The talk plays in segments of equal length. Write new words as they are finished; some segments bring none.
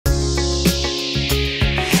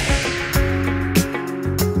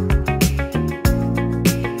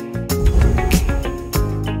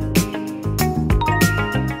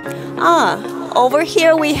over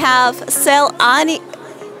here we have 셀아이콘랩.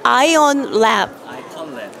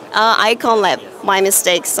 아이콘랩. My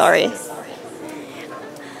mistake. Sorry.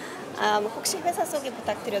 혹시 회사 소개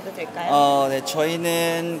부탁드려도 될까요? 네,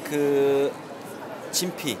 저희는 그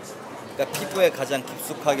진피, 그러니까 피부에 가장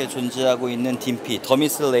깊숙하게 존재하고 있는 진피,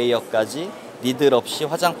 더미스 레이어까지 니들 없이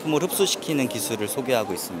화장품을 흡수시키는 기술을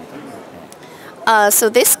소개하고 있습니다. So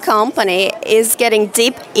this company is getting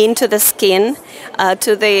deep into the skin,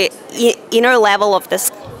 to the inner level of the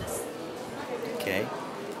skin. 오케이.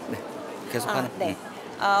 네, 계속하는. 네.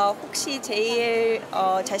 혹시 제일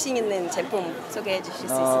자신 있는 제품 소개해 주실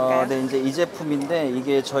수 있을까요? 네, 이제 이 제품인데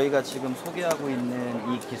이게 저희가 지금 소개하고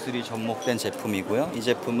있는 이 기술이 접목된 제품이고요. 이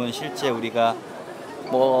제품은 실제 우리가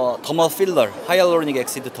뭐 더멀 필러, 하이알루로닉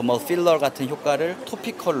엑시드 더멀 필러 같은 효과를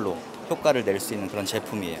토피컬로 효과를 낼 수 있는 그런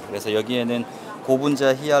제품이에요. 그래서 여기에는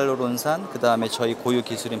고분자 히알루론산, 그 다음에 저희 고유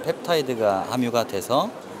기술인 펩타이드가 함유가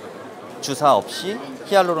돼서 주사 없이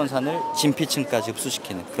히알루론산을 진피층까지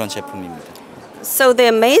흡수시키는 그런 제품입니다. So the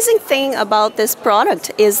amazing thing about this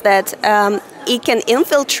product is that it can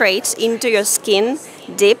infiltrate into your skin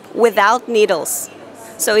deep without needles.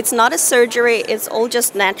 So it's not a surgery, it's all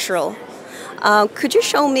just natural. Could you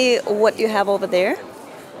show me what you have over there?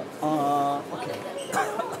 Okay.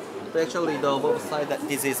 So actually, the above side,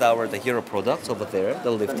 this is the hero product over there, the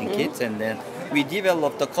lifting kit, and then we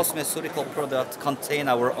developed the cosmeceutical product contain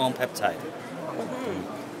our own peptide.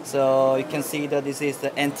 So you can see that this is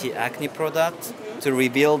the anti-acne product to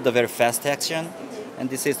reveal the very fast action, and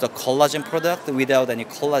this is the collagen product without any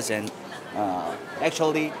collagen.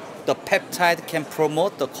 Actually, the peptide can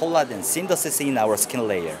promote the collagen synthesis in our skin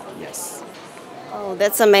layer. Yes. Oh,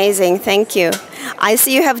 that's amazing. Thank you. I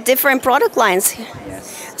see you have different product lines.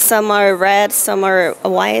 Yes. Some are red, some are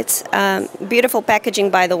white. Beautiful packaging,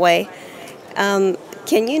 by the way. Can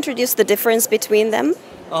you introduce the difference between them?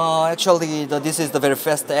 Actually, this is the very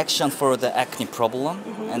fast action for the acne problem,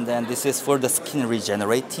 and then this is for the skin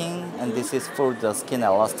regenerating, and this is for the skin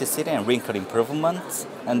elasticity and wrinkle improvement,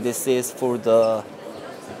 and this is for the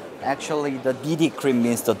DD cream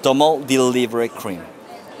means the dermal delivery cream.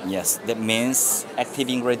 Yes, that means active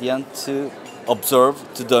ingredient to absorb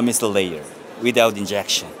to dermis layer without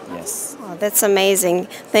injection. Yes. Oh, that's amazing.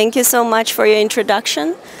 Thank you so much for your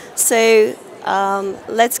introduction. So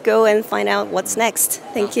let's go and find out what's next.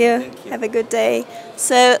 Thank you. Thank you. Have a good day.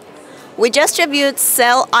 So we just reviewed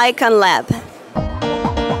셀아이콘랩.